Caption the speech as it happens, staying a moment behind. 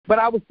But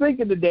I was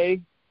thinking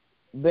today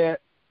that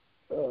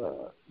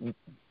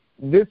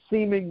this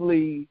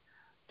seemingly,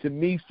 to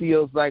me,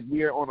 feels like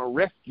we are on a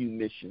rescue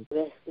mission.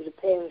 Rescue the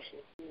perishing.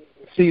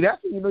 See, that's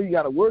when you know you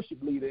got a worship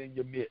leader in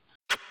your midst.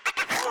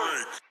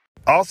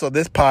 Also,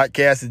 this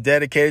podcast is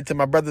dedicated to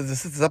my brothers and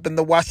sisters up in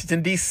the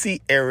Washington, D.C.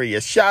 area.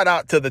 Shout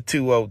out to the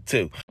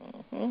 202.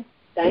 Mm-hmm.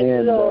 Thank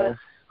you, Lord.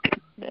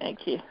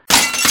 Thank you.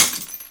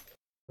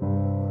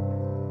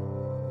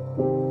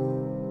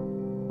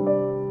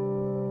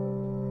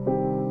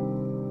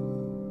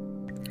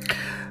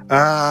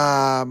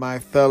 My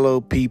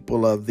fellow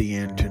people of the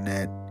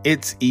internet,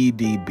 it's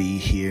EDB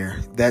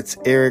here. That's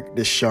Eric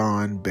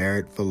Deshaun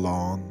Barrett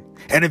Vallong.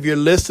 And if you're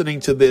listening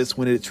to this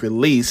when it's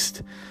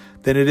released,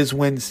 then it is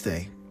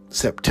Wednesday,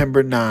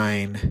 September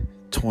 9,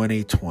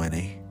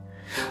 2020.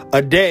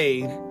 A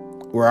day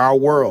where our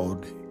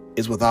world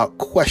is without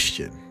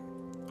question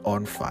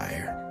on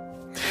fire.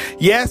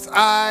 Yes,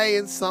 I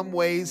in some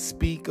ways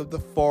speak of the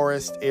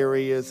forest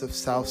areas of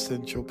South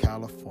Central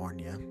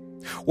California,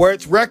 where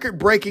its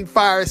record-breaking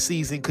fire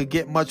season could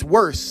get much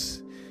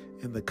worse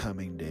in the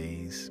coming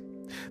days.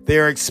 They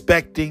are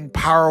expecting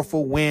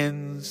powerful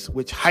winds,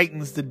 which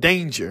heightens the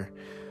danger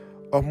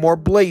of more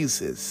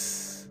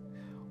blazes,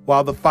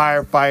 while the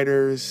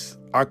firefighters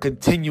are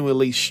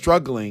continually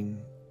struggling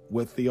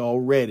with the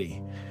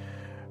already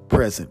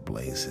present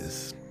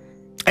blazes.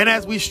 And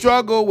as we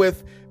struggle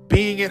with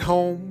being at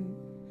home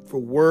for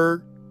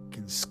work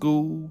and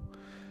school,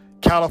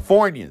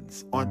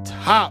 Californians, on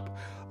top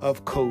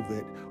of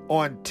COVID,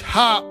 on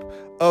top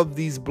of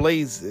these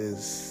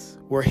blazes,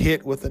 were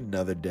hit with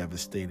another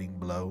devastating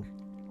blow.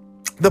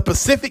 The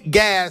Pacific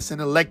Gas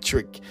and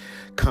Electric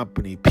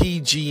Company,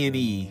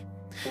 PG&E,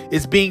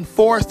 is being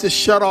forced to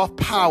shut off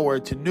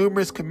power to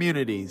numerous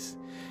communities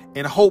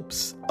in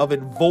hopes of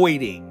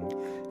avoiding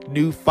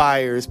new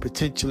fires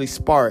potentially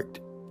sparked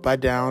by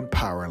downed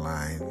power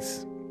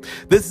lines.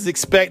 This is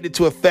expected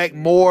to affect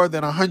more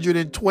than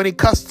 120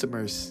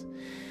 customers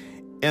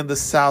in the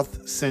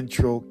South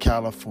Central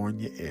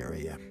California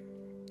area.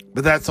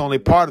 But that's only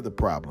part of the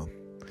problem,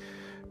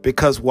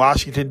 because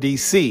Washington,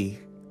 D.C.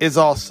 is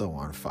also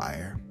on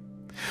fire.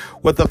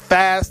 With a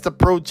fast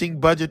approaching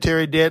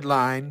budgetary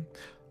deadline,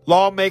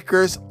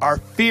 lawmakers are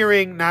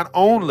fearing not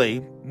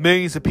only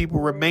millions of people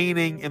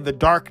remaining in the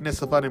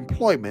darkness of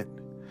unemployment,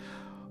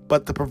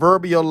 but the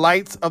proverbial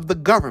lights of the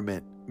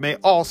government may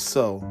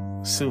also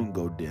soon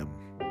go dim.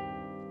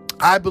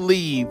 I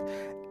believe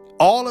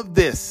all of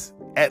this,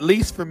 at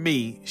least for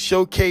me,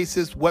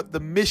 showcases what the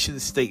mission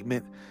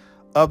statement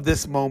of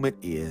this moment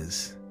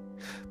is.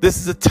 This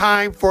is a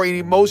time for an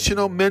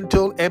emotional,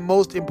 mental, and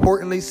most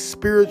importantly,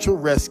 spiritual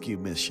rescue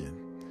mission,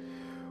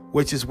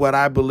 which is what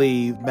I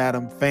believe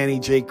Madam Fannie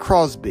J.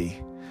 Crosby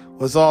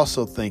was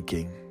also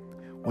thinking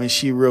when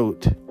she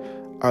wrote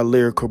our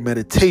lyrical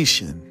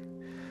meditation,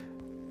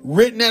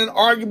 written at an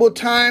arguable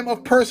time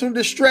of personal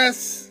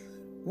distress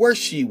where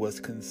she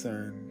was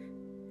concerned.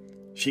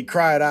 She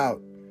cried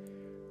out,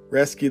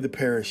 "Rescue the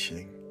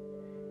perishing,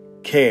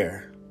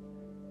 care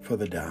for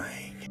the dying."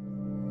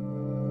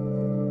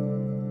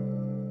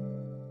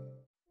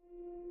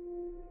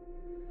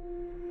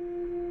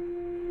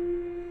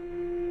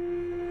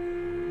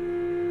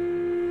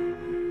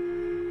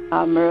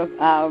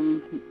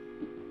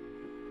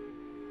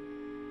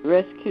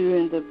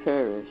 Rescuing the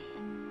perish.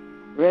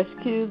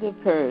 Rescue the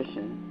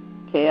perishing,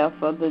 care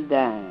for the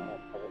dying.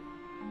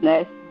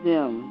 Snatch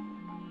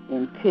them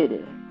in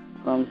pity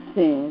from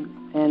sin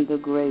and the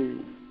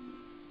grave.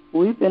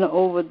 Weeping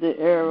over the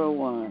error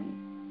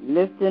one,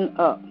 lifting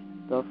up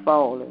the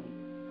fallen,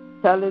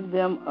 telling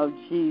them of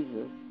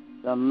Jesus,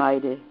 the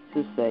mighty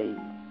to save.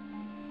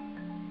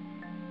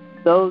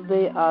 Though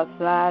they are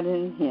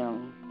sliding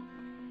him,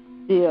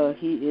 still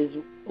he is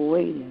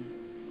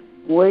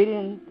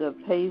waiting the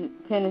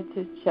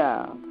penitent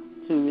child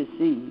to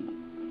receive.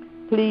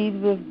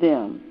 Plead with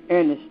them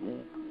earnestly,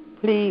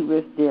 plead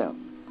with them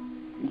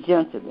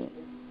gently.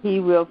 He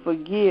will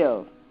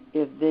forgive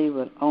if they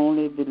would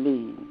only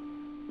believe.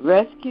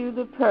 Rescue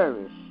the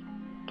perished,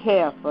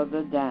 care for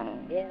the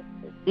dying. Yes.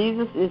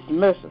 Jesus is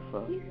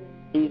merciful,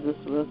 Jesus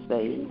will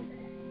save.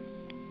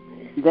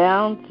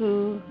 Down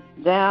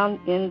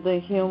in the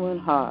human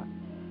heart,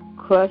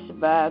 crushed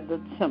by the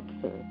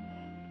tempter,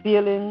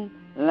 feeling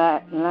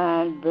like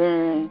line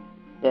burn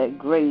that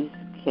grace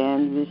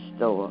can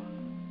restore.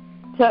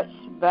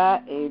 Touched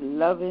by a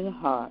loving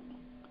heart,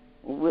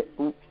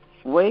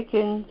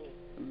 wakened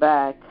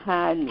by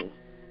kindness,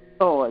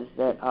 swords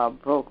that are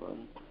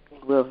broken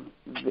with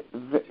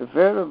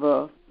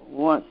veritable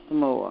once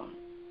more.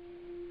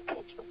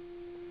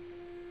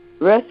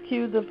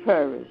 Rescue the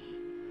perished.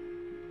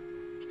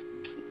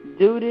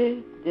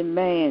 Duty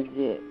demands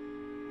it.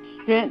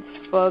 Strength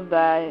for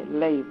thy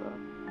labor,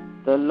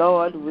 the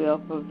Lord will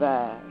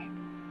provide.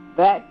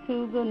 Back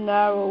to the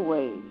narrow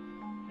way,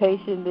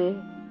 patiently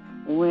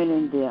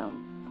winning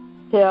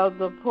them. Tell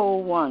the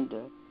poor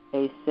wonder,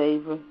 a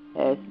Savior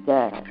has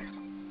died.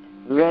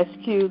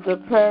 Rescue the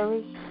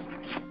perished,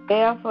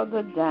 care for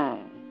the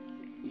dying.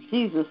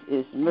 Jesus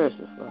is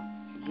merciful,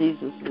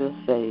 Jesus will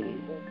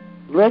save.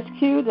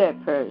 Rescue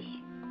that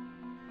person.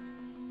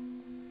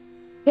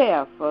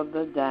 Care for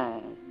the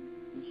dying.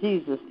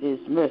 Jesus is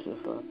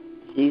merciful.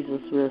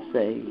 Jesus will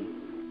save.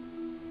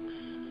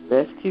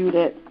 Rescue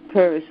that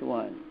perished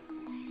one.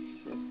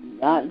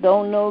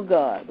 Don't know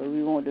God, but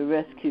we want to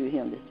rescue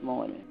him this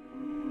morning.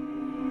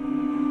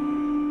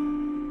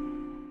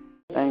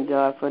 Thank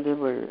God for the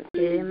word.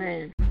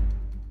 Amen.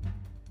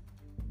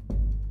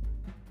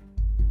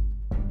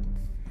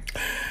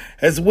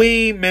 As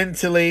we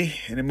mentally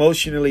and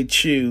emotionally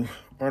chew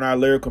on our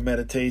lyrical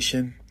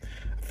meditation,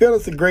 I feel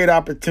it's a great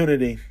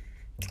opportunity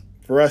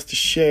for us to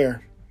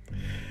share.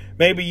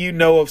 Maybe you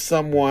know of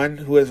someone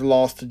who has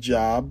lost a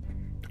job,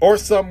 or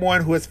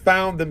someone who has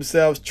found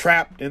themselves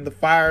trapped in the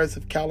fires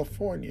of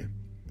California.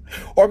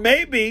 Or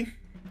maybe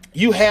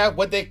you have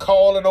what they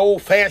call an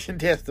old-fashioned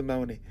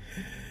testimony.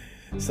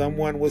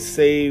 Someone was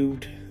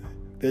saved,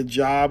 their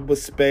job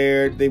was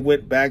spared, they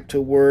went back to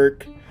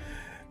work,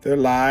 their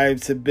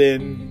lives have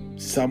been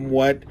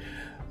somewhat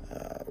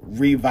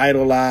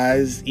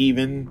revitalized,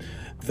 even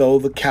though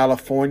the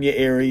California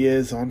area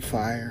is on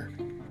fire.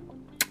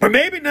 Or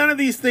maybe none of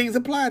these things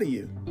apply to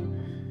you.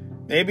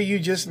 Maybe you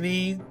just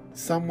need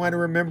someone to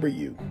remember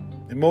you,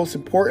 and most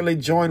importantly,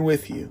 join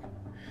with you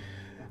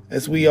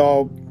as we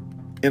all,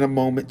 in a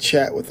moment,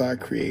 chat with our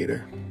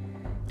Creator.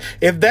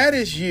 If that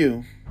is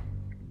you,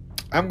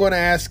 I'm going to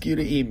ask you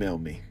to email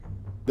me,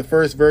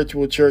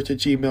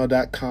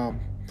 thefirstvirtualchurch@gmail.com.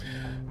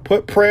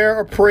 Put prayer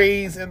or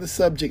praise in the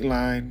subject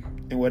line,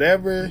 and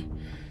whatever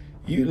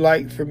you'd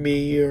like for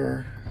me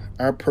or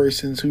our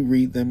persons who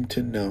read them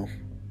to know,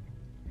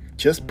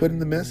 just put in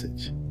the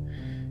message.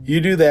 You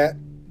do that,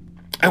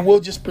 and we'll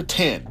just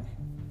pretend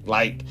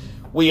like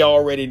we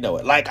already know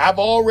it. Like I've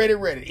already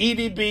read it.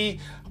 EDB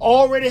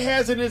already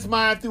has it in his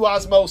mind through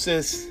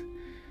osmosis.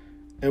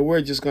 And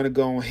we're just going to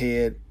go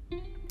ahead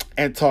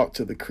and talk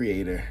to the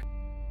Creator.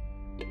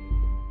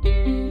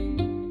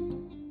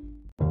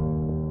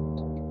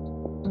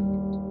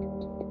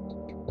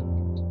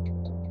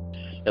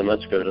 And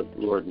let's go to the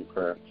Lord in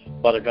prayer.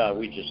 Father God,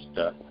 we just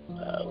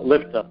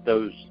lift up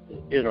those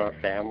in our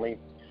family,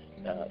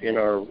 in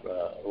our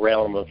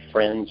realm of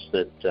friends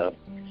that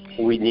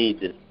we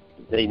need to.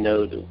 They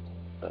know that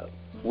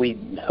we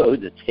know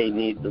that they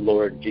need the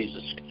Lord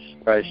Jesus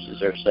Christ as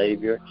their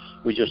Savior.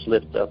 We just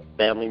lift up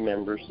family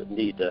members that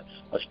need a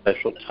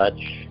special touch,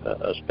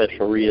 a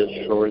special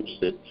reassurance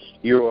that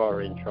you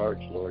are in charge,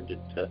 Lord,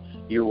 that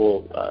you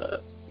will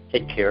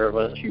take care of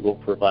us, you will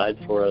provide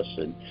for us,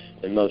 and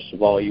most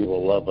of all, you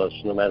will love us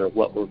no matter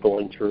what we're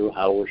going through,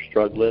 how we're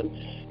struggling,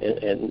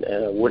 and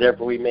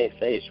whatever we may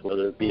face,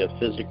 whether it be a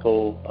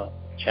physical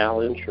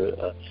challenge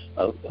or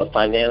a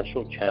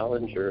financial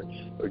challenge or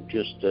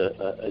just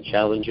a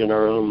challenge in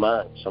our own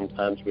mind.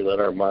 Sometimes we let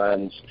our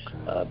minds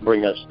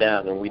bring us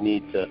down, and we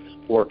need to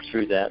work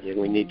through that,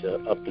 and we need to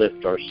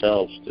uplift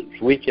ourselves.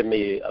 We can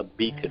be a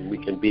beacon. We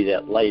can be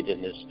that light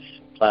in this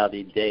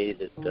cloudy day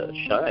that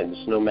shines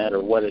no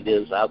matter what it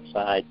is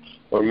outside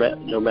or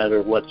no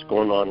matter what's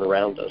going on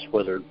around us,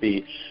 whether it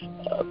be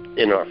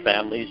in our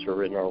families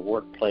or in our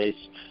workplace,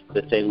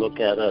 that they look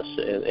at us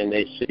and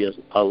they see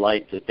a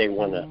light that they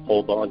want to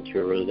hold on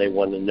to, or they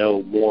want to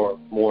know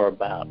more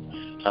about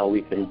how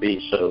we can be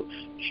so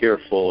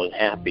cheerful and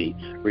happy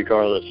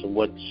regardless of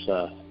what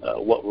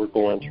we're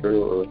going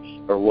through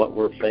or what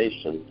we're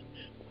facing.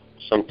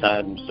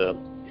 Sometimes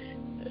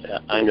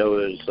I know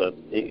as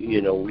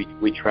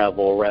we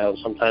travel around,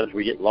 sometimes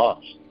we get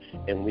lost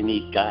and we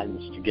need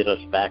guidance to get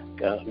us back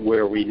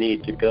where we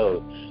need to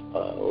go.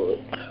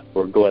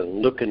 We're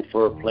going looking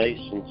for a place,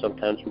 and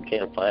sometimes we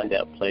can't find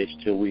that place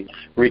till we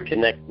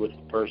reconnect with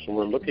the person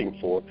we're looking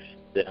for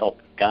to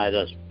help guide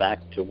us back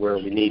to where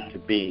we need to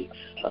be.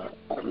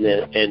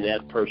 And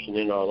that person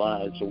in our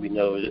lives that we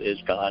know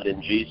is God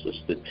and Jesus,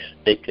 that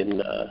they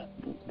can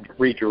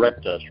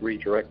redirect us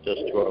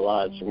to our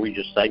lives. And we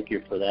just thank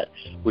you for that.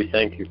 We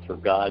thank you for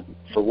God,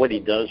 for what he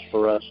does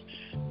for us.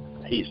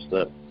 He's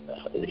the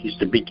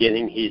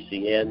beginning. He's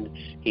the end.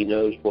 He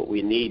knows what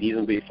we need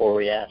even before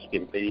we ask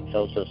him. But he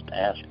tells us to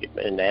ask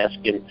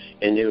him,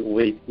 and it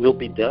will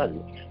be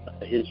done.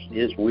 His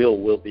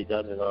will be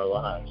done in our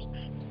lives.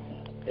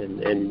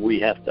 And we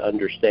have to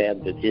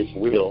understand that his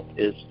will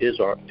is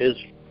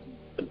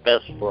the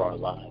best for our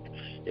life.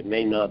 It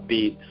may not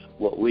be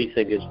what we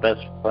think is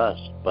best for us,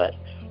 but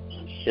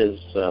his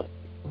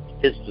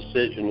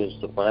decision is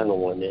the final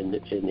one, and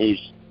he's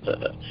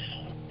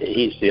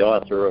the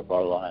author of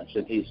our lives,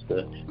 and he's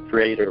the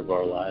creator of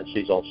our lives.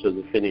 He's also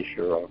the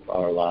finisher of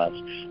our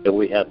lives, and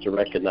we have to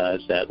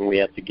recognize that, and we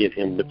have to give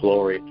him the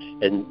glory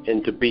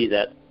and to be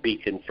that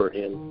beacon for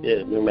him,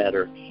 no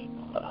matter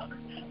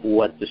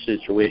what the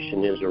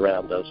situation is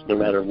around us, no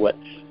matter what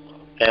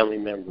family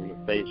members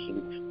are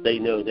facing, they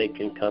know they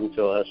can come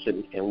to us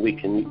and we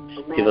can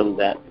give them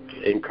that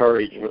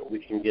encouragement. We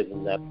can give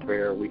them that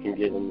prayer. We can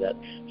give them that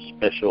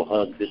special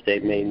hug that they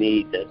may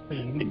need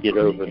to get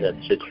over that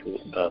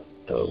situation,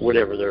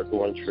 whatever they're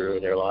going through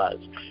in their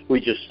lives. We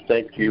just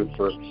thank you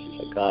for,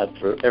 God,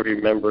 for every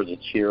member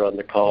that's here on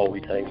the call. We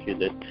thank you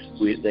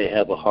that they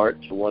have a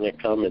heart to want to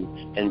come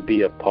and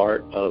be a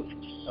part of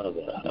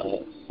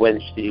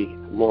Wednesday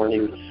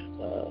morning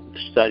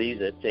study,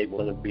 that they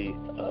want to be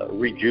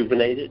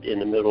rejuvenated in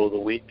the middle of the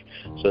week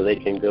so they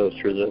can go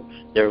through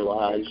their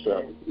lives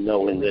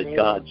knowing that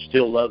God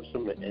still loves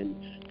them and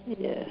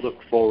look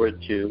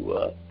forward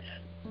to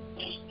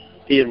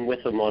being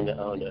with them on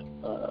a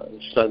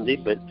Sunday,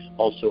 but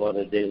also on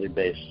a daily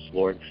basis,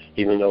 Lord.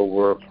 Even though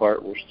we're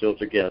apart, we're still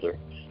together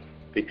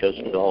because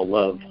we all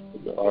love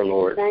our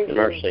Lord and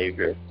our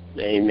Savior.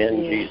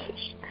 Amen,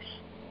 Jesus.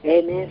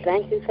 Amen.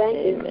 Thank you.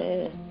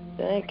 Amen.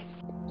 Thank you.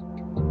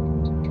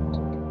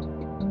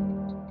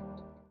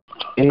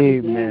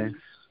 Amen.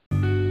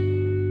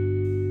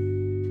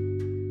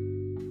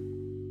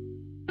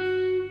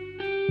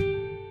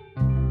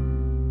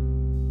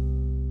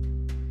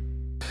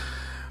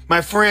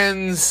 My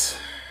friends,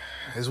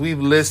 as we've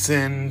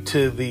listened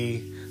to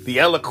the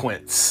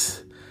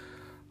eloquence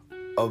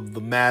of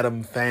the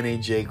Madam Fannie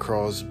J.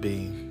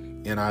 Crosby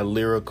in our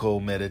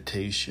lyrical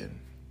meditation,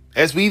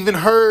 as we even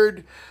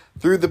heard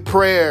through the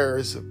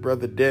prayers of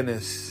Brother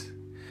Dennis,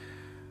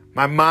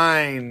 my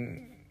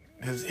mind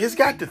has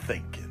got to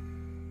thinking,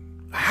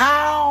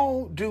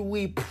 how do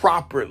we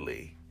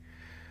properly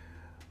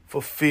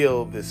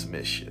fulfill this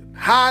mission?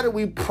 How do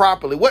we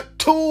properly, what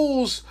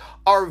tools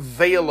are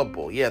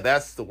available? Yeah,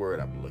 that's the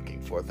word I'm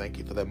looking for. Thank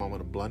you for that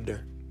moment of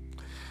blunder.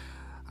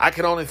 I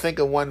can only think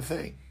of one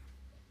thing.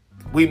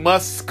 We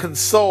must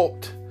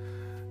consult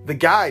the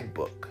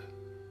guidebook,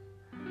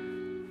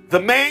 the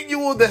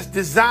manual that's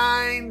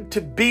designed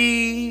to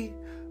be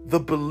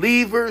the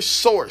believer's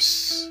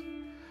source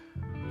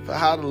for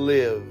how to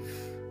live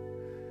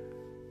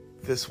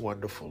this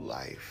wonderful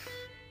life.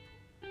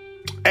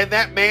 And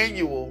that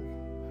manual,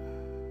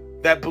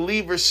 that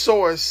believer's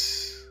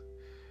source,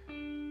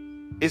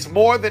 is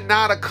more than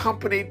not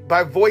accompanied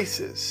by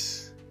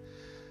voices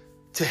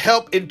to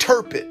help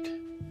interpret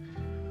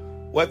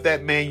what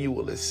that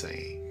manual is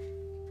saying.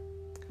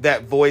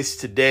 That voice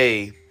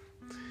today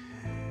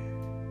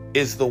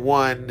is the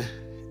one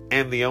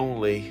and the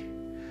only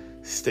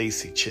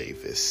Stacy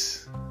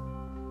Chavis.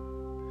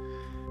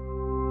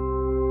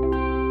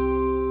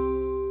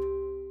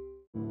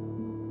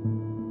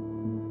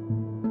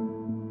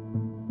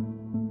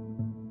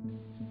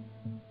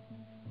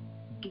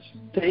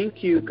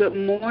 Thank you. Good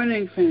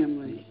morning,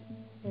 family.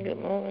 Good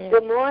morning.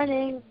 Good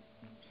morning.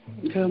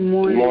 Good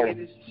morning. Good morning.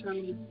 It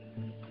is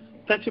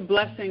such a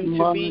blessing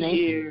to be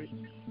here.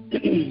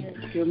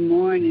 Good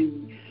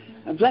morning.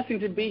 A blessing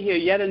to be here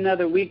yet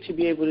another week to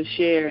be able to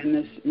share in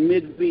this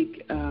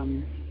midweek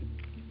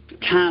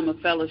time of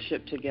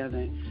fellowship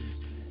together.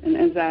 And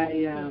as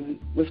I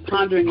was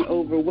pondering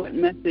over what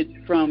message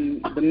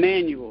from the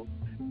manual,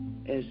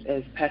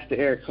 as Pastor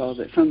Eric calls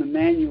it, from the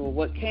manual,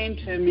 what came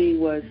to me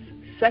was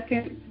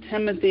 2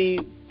 Timothy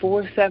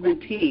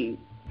 4:17.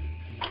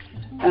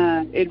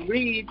 It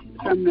reads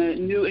from the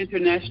New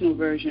International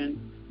Version,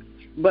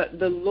 "But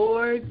the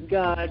Lord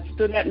God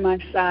stood at my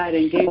side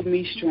and gave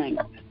me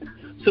strength,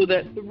 so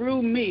that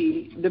through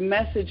me the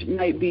message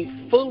might be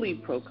fully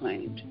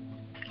proclaimed,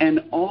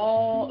 and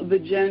all the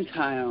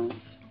Gentiles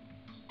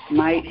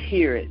might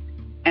hear it.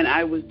 And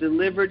I was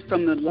delivered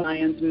from the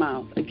lion's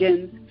mouth."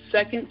 Again,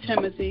 2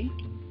 Timothy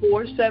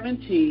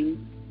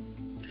 4:17.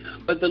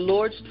 "But the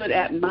Lord stood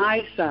at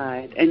my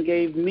side and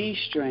gave me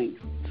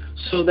strength,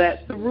 so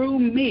that through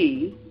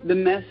me the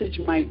message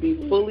might be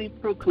fully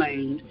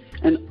proclaimed,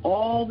 and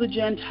all the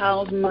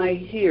Gentiles might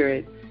hear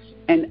it,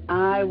 and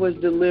I was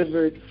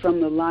delivered from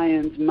the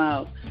lion's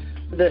mouth."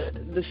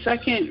 The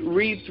second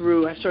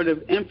read-through, I sort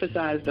of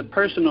emphasized the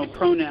personal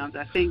pronouns.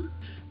 I think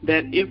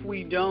that if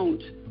we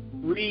don't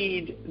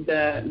read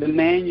the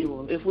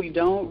manual, if we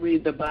don't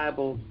read the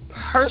Bible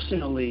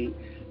personally,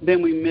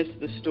 then we miss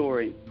the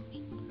story.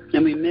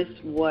 And we miss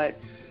what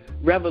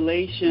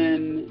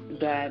revelation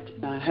that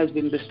has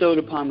been bestowed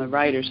upon the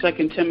writer.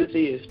 2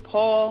 Timothy is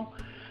Paul.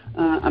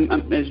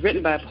 Is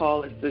written by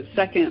Paul. It's the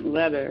second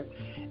letter.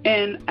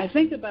 And I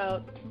think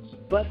about,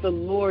 "But the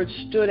Lord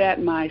stood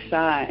at my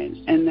side,"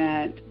 and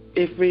that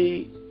it's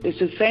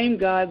the same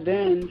God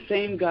then,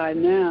 same God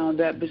now,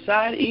 that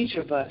beside each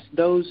of us,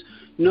 those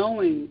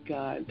knowing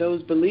God,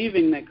 those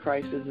believing that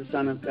Christ is the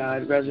Son of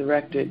God,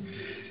 resurrected,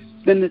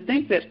 then to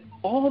think that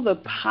all the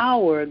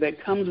power that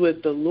comes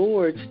with the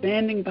Lord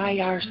standing by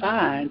our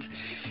sides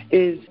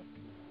is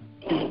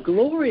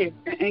glorious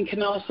and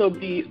can also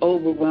be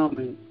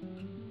overwhelming.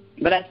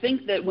 But I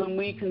think that when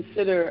we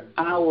consider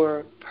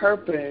our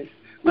purpose,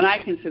 when I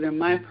consider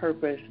my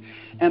purpose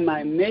and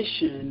my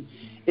mission,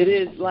 it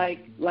is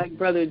like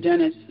Brother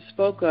Dennis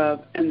spoke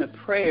of in the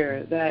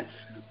prayer, that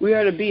we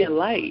are to be a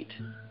light.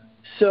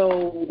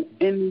 So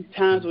in these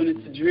times when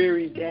it's a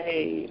dreary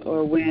day,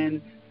 or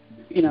when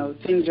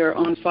things are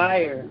on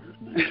fire,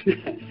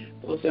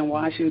 both in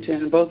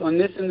Washington, both on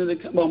this end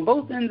of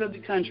both ends of the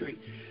country.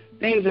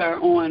 Things are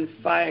on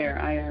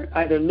fire,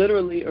 either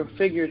literally or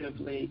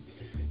figuratively.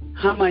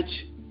 How much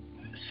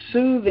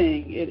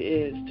soothing it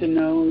is to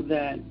know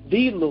that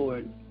the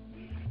Lord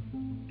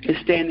is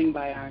standing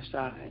by our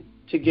side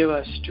to give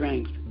us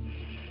strength.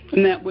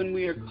 And that when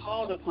we are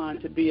called upon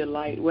to be a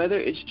light, whether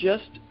it's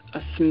just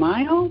a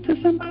smile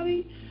to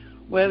somebody,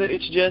 whether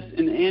it's just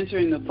in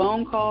answering the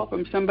phone call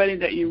from somebody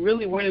that you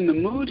really weren't in the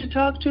mood to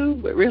talk to,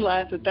 but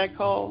realized that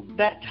call,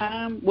 that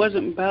time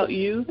wasn't about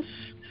you.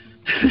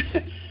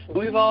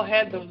 We've all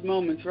had those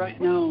moments,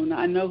 right? No,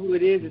 I know who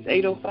it is. It's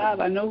 8:05.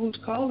 I know who's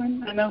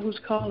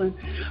calling.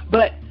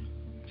 But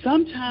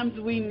sometimes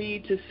we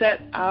need to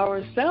set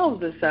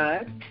ourselves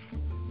aside,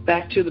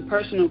 back to the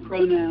personal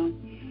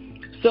pronoun,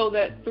 so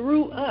that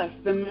through us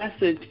the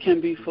message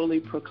can be fully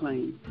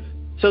proclaimed.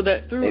 So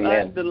that through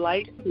us the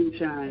light can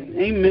shine.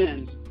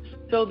 Amen.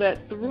 So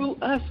that through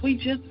us we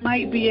just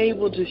might be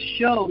able to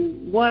show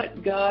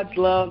what God's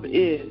love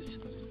is.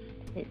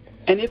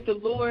 And if the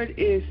Lord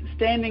is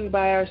standing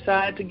by our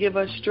side to give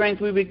us strength,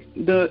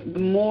 the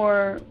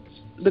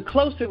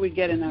closer we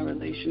get in our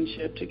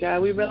relationship to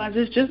God, we realize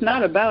it's just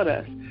not about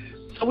us.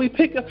 So we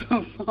pick up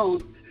the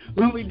phone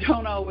when we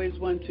don't always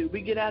want to.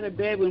 We get out of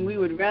bed when we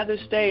would rather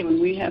stay,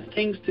 when we have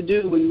things to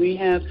do, when we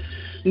have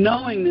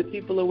knowing that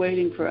people are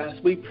waiting for us.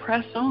 We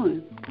press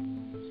on.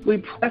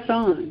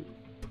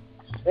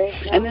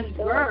 And this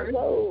verse,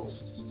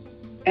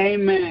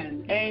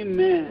 amen.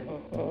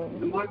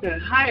 Mark a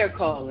higher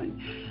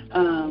calling.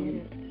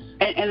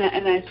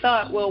 And I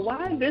thought, well,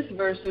 why this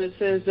verse when it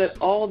says that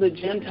all the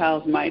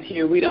Gentiles might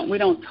hear? We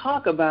don't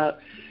talk about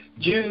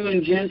Jew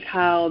and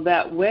Gentile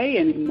that way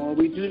anymore.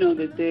 We do know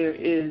that there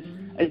is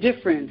a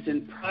difference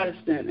in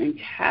Protestant and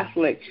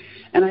Catholic.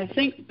 And I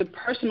think the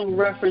personal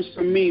reference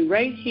for me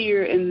right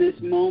here in this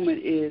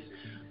moment is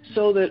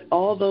so that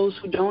all those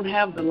who don't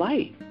have the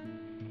light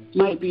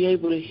might be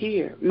able to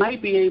hear,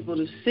 might be able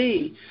to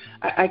see.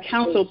 I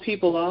counsel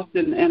people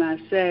often, and I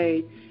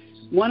say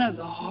one of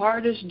the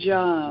hardest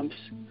jobs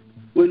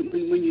when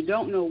you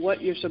don't know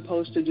what you're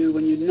supposed to do,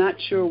 when you're not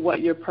sure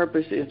what your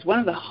purpose is, one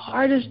of the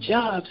hardest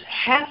jobs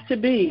has to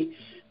be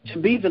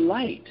the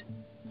light.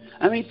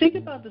 I mean, think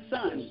about the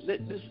sun,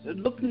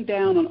 looking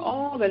down on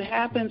all that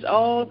happens,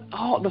 all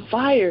the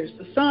fires,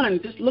 the sun,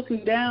 just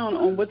looking down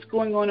on what's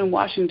going on in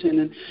Washington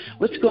and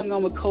what's going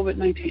on with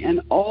COVID-19, and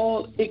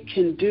all it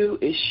can do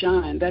is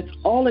shine. That's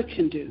all it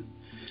can do.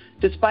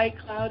 Despite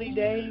cloudy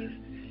days,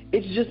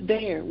 it's just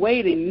there,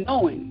 waiting,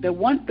 knowing that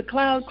once the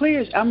cloud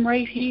clears, I'm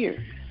right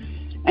here.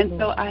 And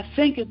so I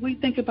think if we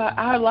think about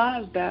our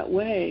lives that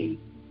way,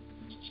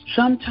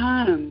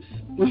 sometimes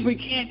when we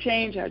can't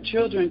change our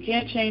children,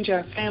 can't change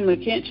our family,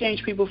 can't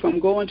change people from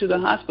going to the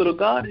hospital,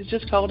 God has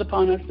just called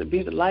upon us to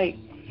be the light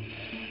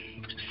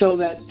so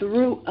that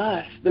through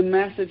us the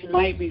message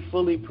might be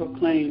fully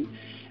proclaimed,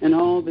 and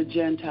all the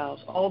Gentiles,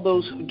 all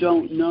those who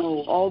don't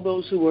know, all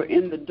those who are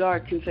in the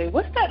dark can say,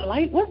 what's that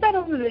light? What's that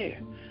over there?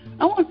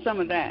 I want some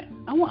of that.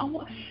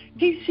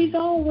 She's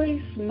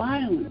always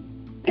smiling.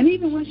 And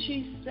even when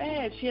she's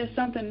sad, she has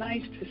something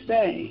nice to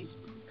say,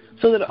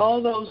 so that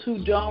all those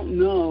who don't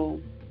know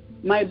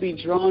might be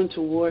drawn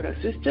toward us.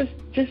 It's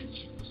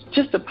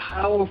just a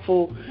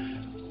powerful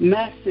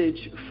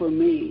message for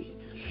me.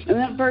 And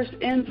that verse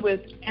ends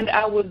with, and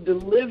I was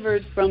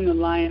delivered from the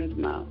lion's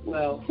mouth.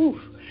 Well,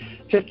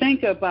 to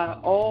think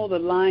about all the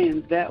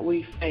lions that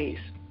we face,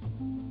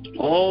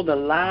 all the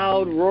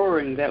loud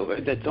roaring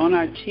that's on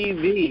our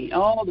TV,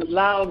 all the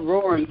loud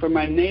roaring from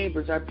our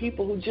neighbors, our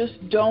people who just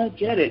don't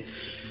get it,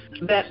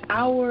 that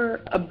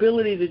our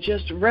ability to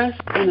just rest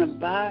and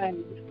abide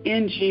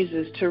in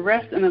Jesus, to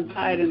rest and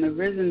abide in the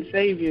risen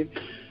Savior,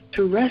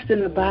 to rest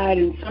and abide,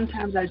 and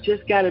sometimes I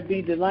just got to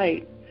be the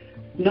light,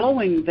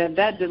 knowing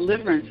that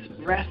deliverance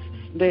rests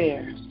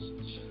there.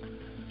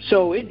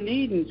 So it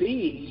needn't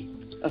be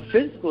a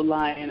physical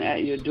lion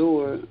at your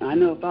door. I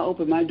know if I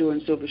opened my door in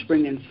Silver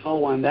Spring and saw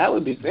one, that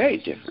would be very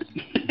different.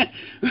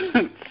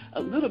 A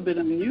little bit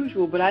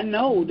unusual, but I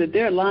know that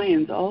there are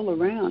lions all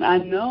around. I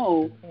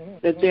know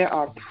that there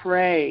are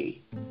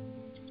prey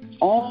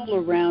all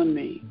around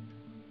me.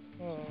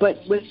 But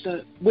with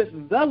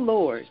the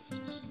Lord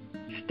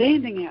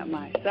standing at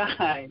my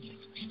side,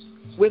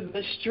 with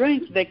the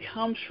strength that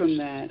comes from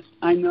that,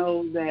 I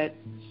know that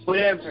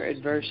whatever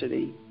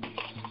adversity,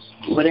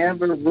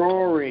 whatever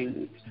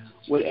roaring,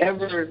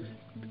 whatever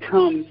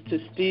comes to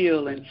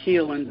steal and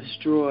kill and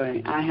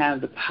destroy, I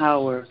have the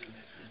power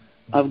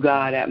of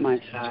God at my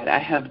side. I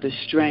have the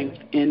strength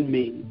in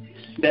me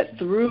that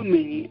through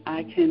me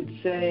I can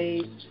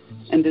say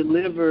and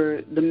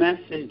deliver the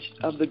message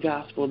of the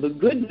gospel, the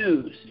good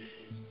news,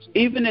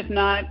 even if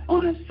not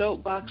on a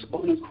soapbox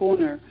on a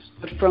corner,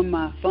 but from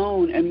my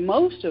phone. And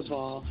most of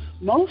all,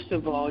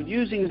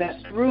 using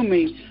that through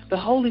me, the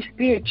Holy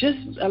Spirit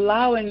just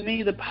allowing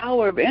me the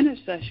power of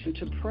intercession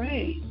to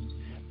pray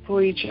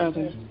for each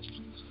other,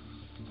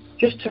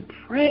 just to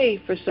pray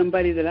for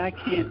somebody that I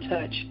can't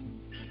touch,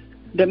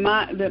 that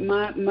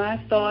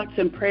my thoughts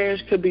and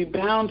prayers could be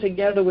bound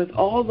together with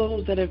all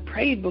those that have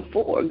prayed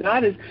before.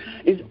 God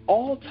is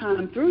all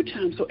time through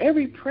time. So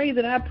every prayer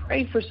that I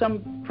pray for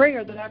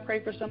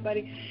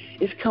somebody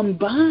is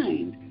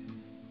combined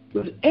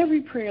with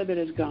every prayer that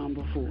has gone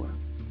before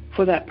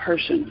for that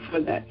person, for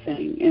that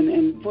thing.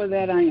 And for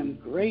that I am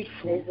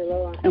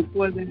grateful. And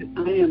for that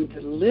I am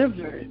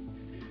delivered.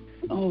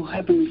 Oh,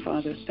 Heavenly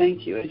Father,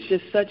 thank you. It's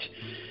just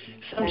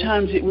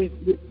sometimes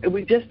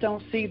we just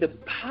don't see the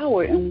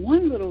power in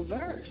one little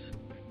verse.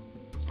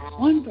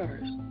 One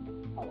verse.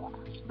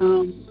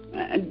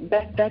 And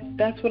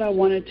that's what I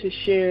wanted to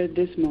share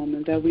this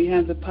moment, that we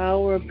have the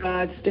power of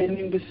God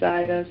standing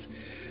beside us,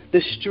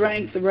 the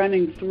strength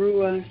running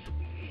through us,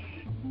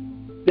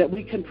 that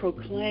we can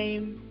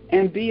proclaim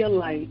and be a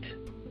light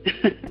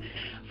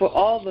for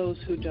all those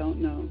who don't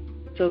know,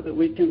 so that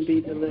we can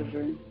be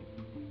delivered.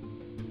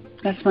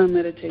 That's my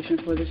meditation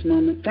for this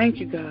moment. Thank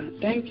you, God.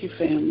 Thank you,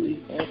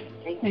 family.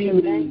 Thank you.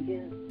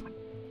 Amen.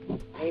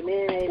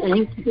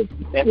 Thank you.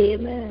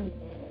 Amen.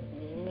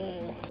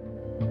 Amen.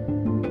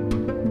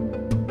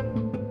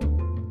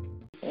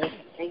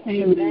 Amen. Thank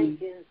you.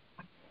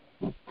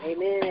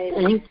 Amen.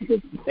 Thank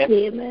you.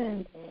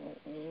 Amen. Amen.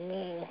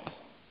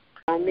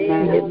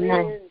 Amen.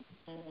 Amen.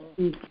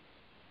 Amen.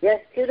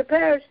 Rescue the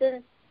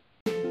person.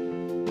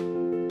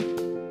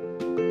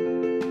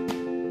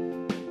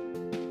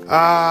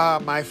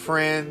 My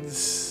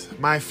friends,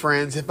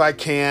 if I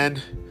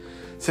can,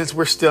 since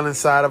we're still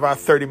inside of our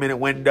 30-minute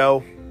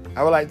window,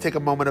 I would like to take a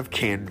moment of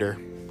candor.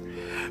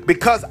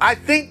 Because I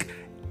think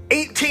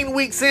 18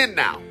 weeks in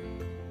now,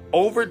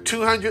 over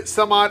 200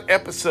 some odd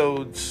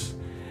episodes,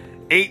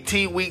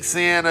 18 weeks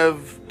in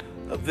of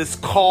this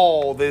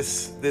call,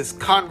 this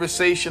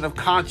conversation of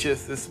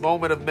conscience, this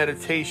moment of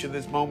meditation,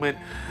 this moment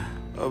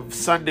of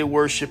Sunday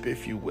worship,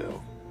 if you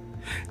will.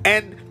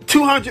 And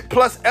 200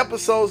 plus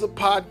episodes of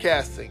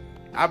podcasting.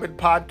 I've been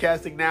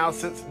podcasting now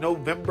since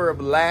November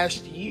of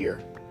last year.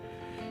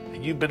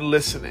 And you've been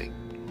listening.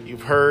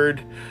 You've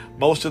heard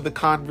most of the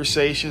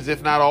conversations,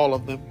 if not all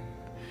of them.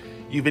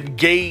 You've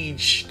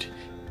engaged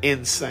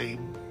in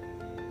same.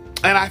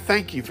 And I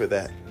thank you for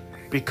that.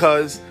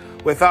 Because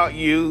without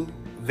you,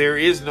 there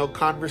is no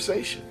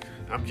conversation.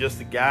 I'm just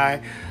a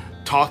guy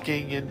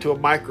talking into a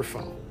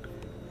microphone.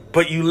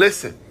 But you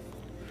listen.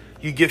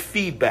 You give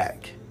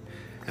feedback.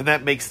 And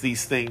that makes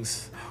these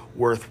things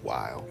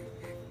worthwhile.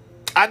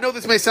 I know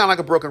this may sound like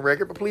a broken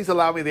record, but please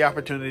allow me the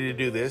opportunity to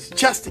do this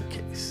just in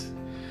case.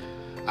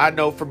 I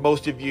know for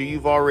most of you,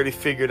 you've already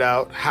figured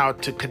out how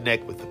to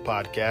connect with the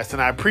podcast,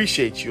 and I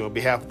appreciate you on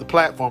behalf of the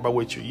platform by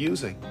which you're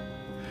using.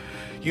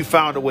 You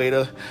found a way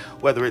to,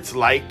 whether it's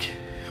like,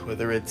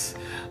 whether it's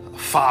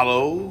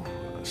follow,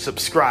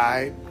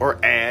 subscribe,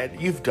 or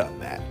add, you've done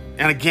that.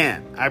 And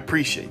again, I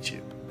appreciate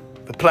you.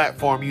 The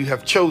platform you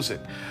have chosen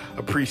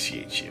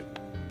appreciates you.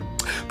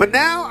 But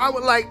now I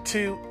would like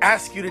to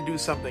ask you to do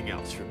something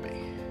else for me.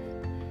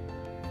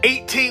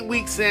 18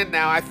 weeks in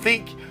now, I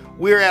think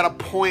we're at a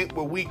point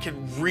where we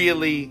can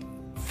really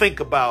think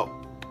about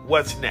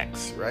what's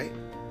next, right?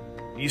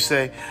 You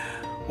say,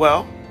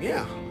 well,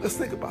 yeah, let's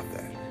think about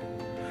that.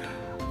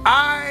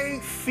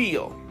 I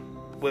feel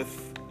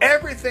with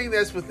everything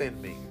that's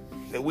within me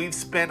that we've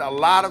spent a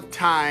lot of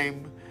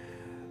time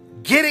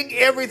getting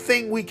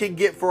everything we can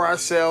get for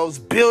ourselves,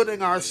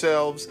 building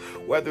ourselves,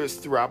 whether it's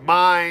through our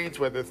minds,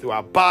 whether it's through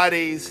our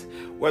bodies,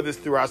 whether it's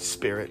through our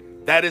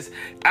spirit. That is,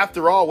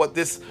 after all, what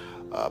this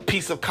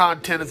piece of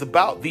content is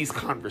about, these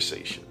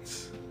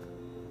conversations.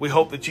 We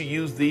hope that you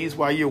use these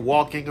while you're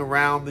walking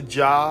around the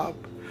job,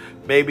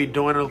 maybe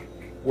doing a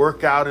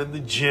workout in the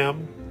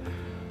gym,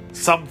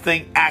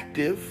 something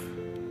active,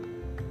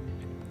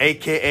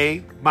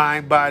 aka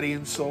mind, body,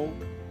 and soul.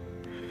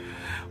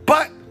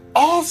 But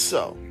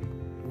also,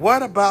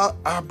 what about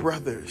our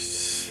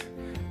brothers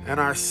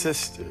and our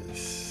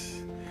sisters,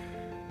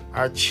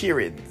 our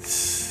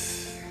cheerids?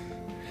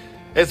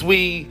 As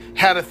we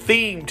had a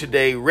theme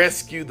today,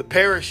 rescue the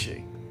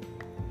perishing.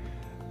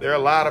 There are a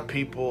lot of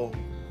people,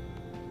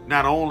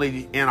 not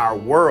only in our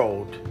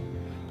world,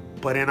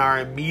 but in our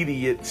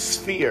immediate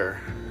sphere,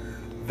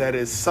 that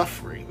is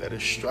suffering, that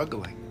is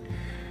struggling.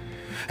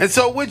 And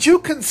so would you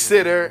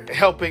consider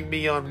helping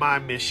me on my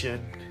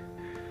mission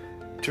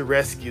to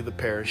rescue the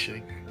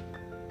perishing?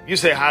 You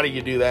say, how do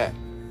you do that?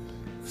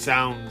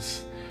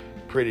 Sounds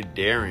pretty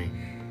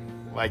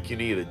daring. Like you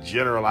need a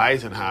General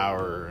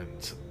Eisenhower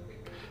and some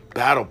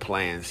battle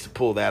plans to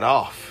pull that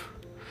off.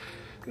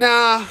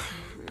 Nah,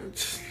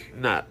 it's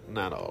not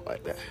all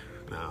like that.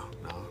 No.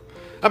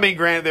 I mean,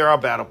 granted, there are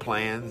battle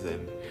plans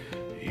and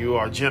you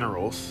are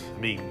generals. I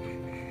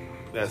mean,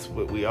 that's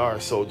what we are,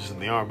 soldiers in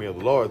the army of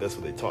the Lord. That's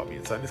what they taught me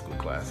in Sunday school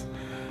class.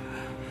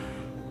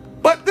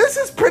 But this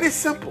is pretty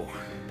simple.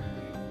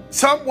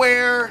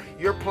 Somewhere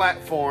your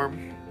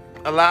platform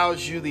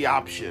allows you the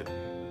option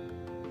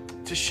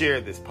to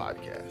share this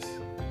podcast.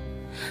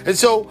 And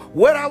so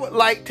what I would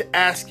like to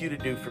ask you to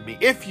do for me,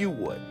 if you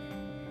would,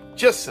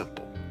 just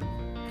simple,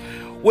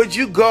 would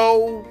you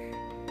go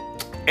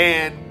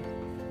and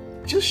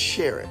just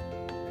share it?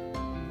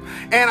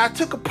 And I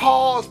took a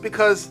pause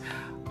because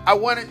I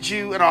wanted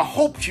you, and I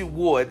hoped you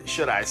would,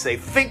 should I say,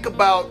 think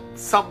about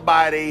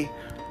somebody,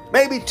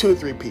 maybe 2 or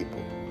 3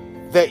 people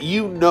that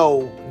you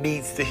know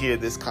needs to hear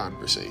this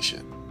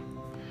conversation.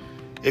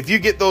 If you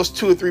get those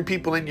 2 or 3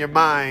 people in your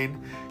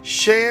mind,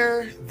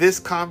 share this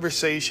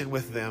conversation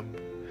with them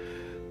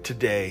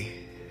today.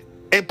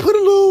 And put a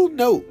little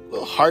note, a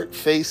little heart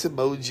face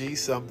emoji,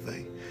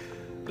 something.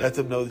 Let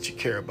them know that you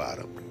care about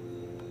them.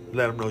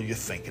 Let them know you're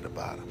thinking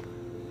about them.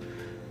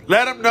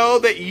 Let them know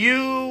that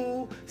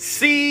you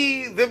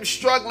see them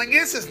struggling.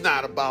 This is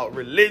not about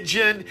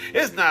religion.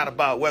 It's not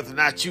about whether or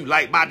not you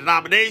like my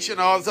denomination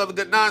or all this other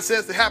good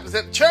nonsense that happens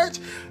at the church.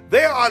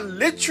 There are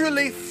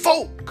literally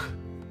folk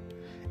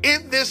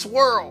in this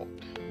world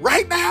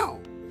right now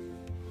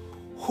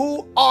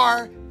who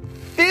are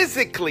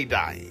physically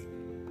dying,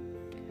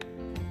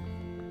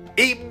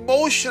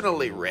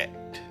 emotionally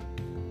wrecked,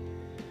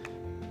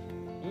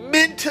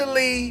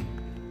 mentally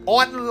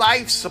on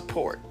life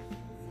support.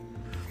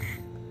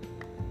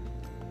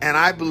 And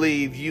I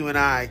believe you and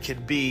I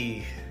can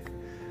be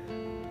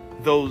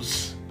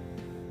those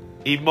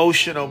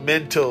emotional,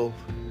 mental,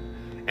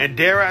 and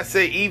dare I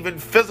say even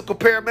physical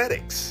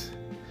paramedics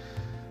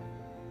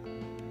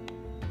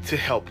to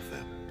help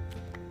them.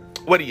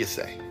 What do you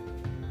say?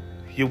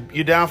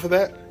 You down for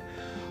that?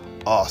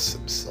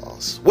 Awesome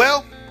sauce.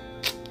 Well,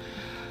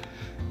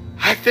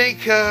 I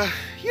think, I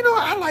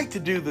like to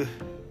do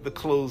the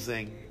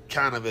closing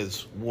kind of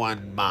as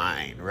one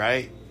mind,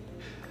 right?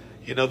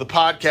 The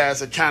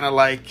podcasts are kind of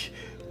like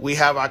we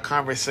have our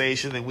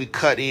conversation and we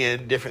cut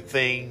in different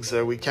things,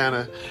 or we kind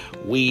of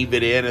weave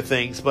it into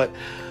things. But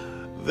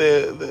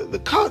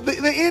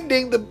the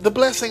ending, the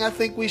blessing, I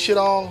think we should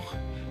all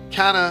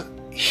kind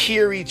of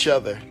hear each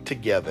other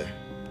together.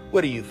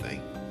 What do you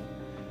think?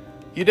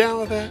 You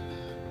down with that?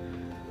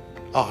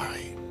 All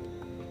right.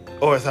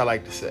 Or as I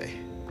like to say,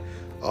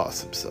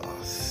 awesome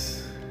sauce.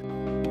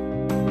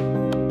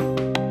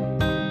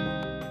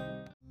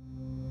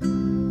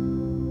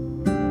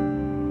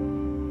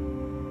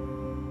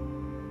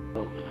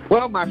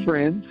 Well, my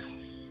friends,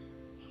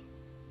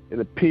 it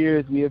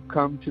appears we have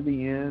come to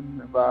the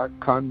end of our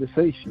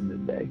conversation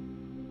today.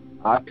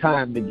 Our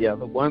time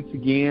together. Once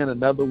again,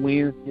 another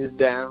Wednesday is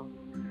down.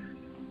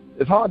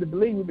 It's hard to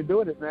believe we've been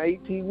doing it now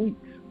 18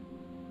 weeks.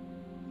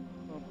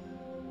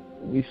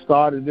 We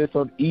started this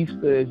on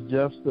Easter as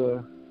just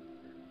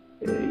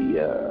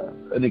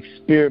an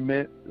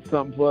experiment,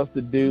 something for us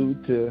to do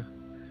to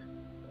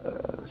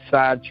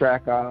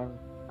sidetrack our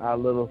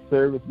little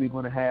service we're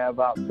going to have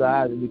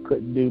outside that we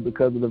couldn't do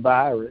because of the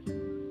virus.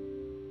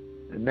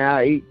 And now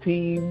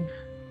 18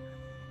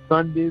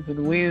 Sundays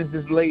and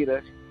Wednesdays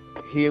later,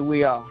 here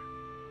we are.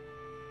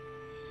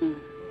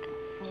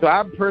 So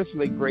I'm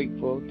personally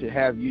grateful to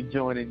have you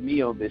joining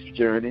me on this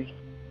journey.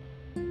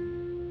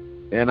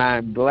 And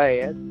I'm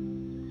glad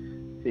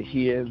to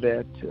hear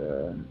that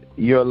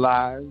your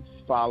lives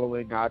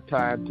following our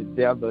time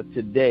together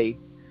today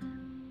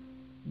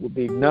will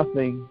be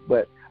nothing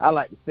but, I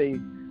like to say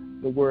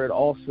the word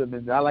awesome,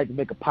 and I like to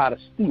make a pot of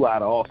stew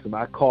out of awesome.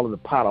 I call it a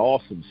pot of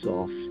awesome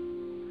sauce.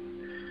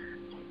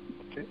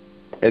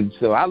 And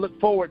so I look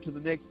forward to the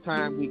next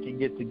time we can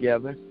get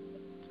together,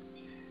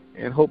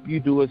 and hope you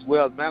do as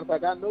well. As a matter of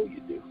fact, I know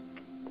you do.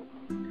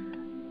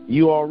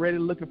 You already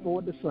looking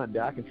forward to Sunday.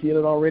 I can feel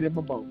it already in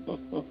my bones.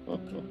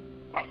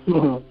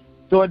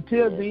 So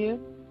until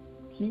then,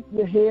 keep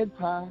your heads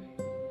high,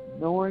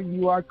 knowing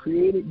you are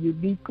created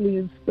uniquely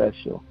and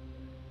special.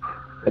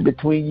 And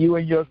between you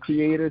and your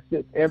Creator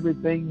sits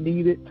everything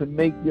needed to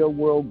make your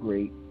world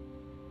great.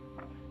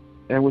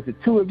 And with the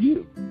two of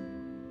you,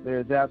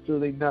 there's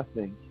absolutely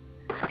nothing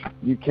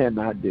you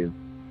cannot do.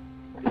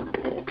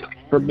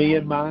 For me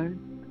and mine,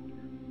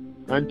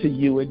 unto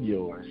you and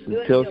yours.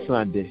 Until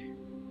Sunday,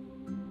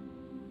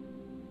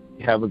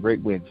 have a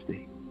great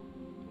Wednesday.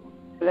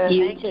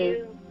 You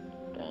too.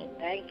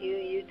 Thank you,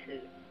 you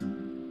too.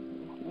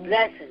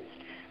 Blessings.